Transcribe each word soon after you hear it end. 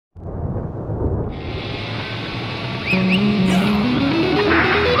Morning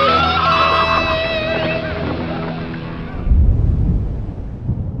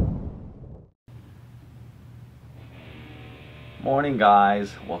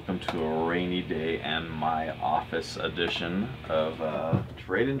guys, welcome to a rainy day and my office edition of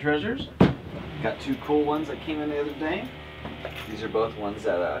Trade-in Treasures. Got two cool ones that came in the other day. These are both ones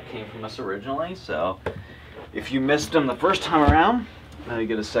that came from us originally, so if you missed them the first time around, now you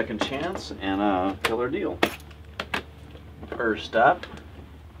get a second chance and a killer deal. First up,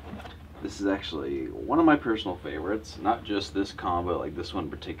 this is actually one of my personal favorites, not just this combo, like this one in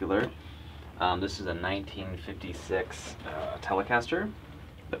particular. This is a 1956 Telecaster,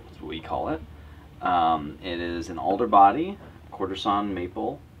 that's what we call it. It is an alder body, quarter-sawn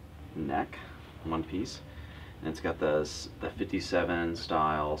maple neck, one piece, and it's got the 57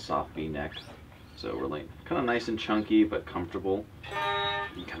 style soft V neck, so really kind of nice and chunky but comfortable.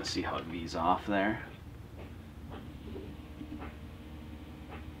 You can kind of see how it V's off there,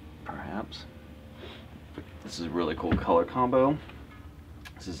 perhaps. This is a really cool color combo.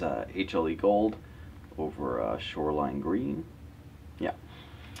 This is HLE gold over shoreline green. Yeah.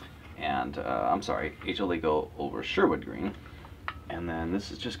 And I'm sorry, HLE gold over Sherwood green. And then this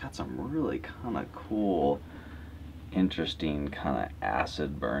has just got some really kind of cool, interesting kind of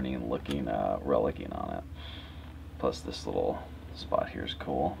acid burning looking relicing on it. Plus this little spot here is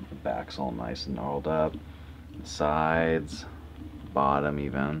cool. The back's all nice and gnarled up. The sides, bottom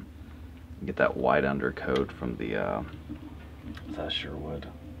even. You get that white undercoat from the Sherwood.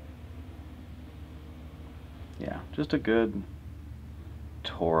 Yeah, just a good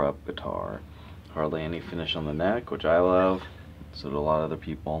tore up guitar. Hardly any finish on the neck, which I love. So do a lot of other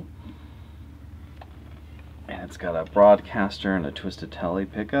people. And it's got a broadcaster and a twisted telly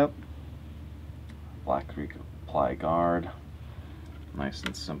pickup. Black Creek ply guard. Nice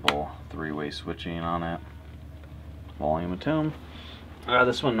and simple three-way switching on it. Volume and tone.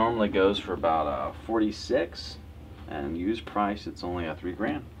 This one normally goes for about $46. And used price, it's only $3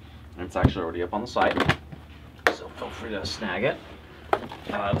 grand, and it's actually already up on the site, so feel free to snag it.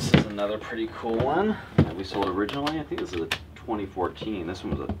 This is another pretty cool one that we sold originally. I think this is a 2014. This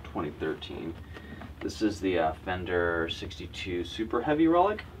one was a 2013. This is the Fender 62 Super Heavy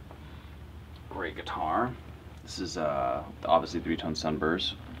Relic. Great guitar. This is obviously 3-tone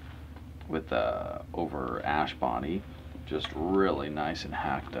sunburst with over ash body, just really nice and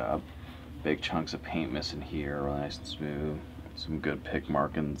hacked up. Big chunks of paint missing here, really nice and smooth. Some good pick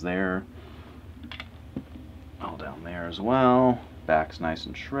markings there. All down there as well. Back's nice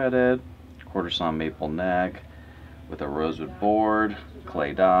and shredded. Quarter-sawn maple neck with a rosewood board,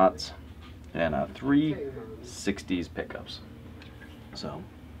 clay dots, and 3 60s pickups. So,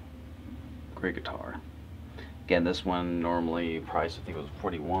 great guitar. Again, this one normally priced, I think it was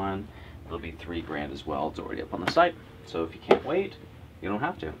 41. It'll be $3 grand as well. It's already up on the site. So if you can't wait, you don't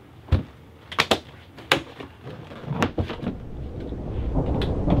have to.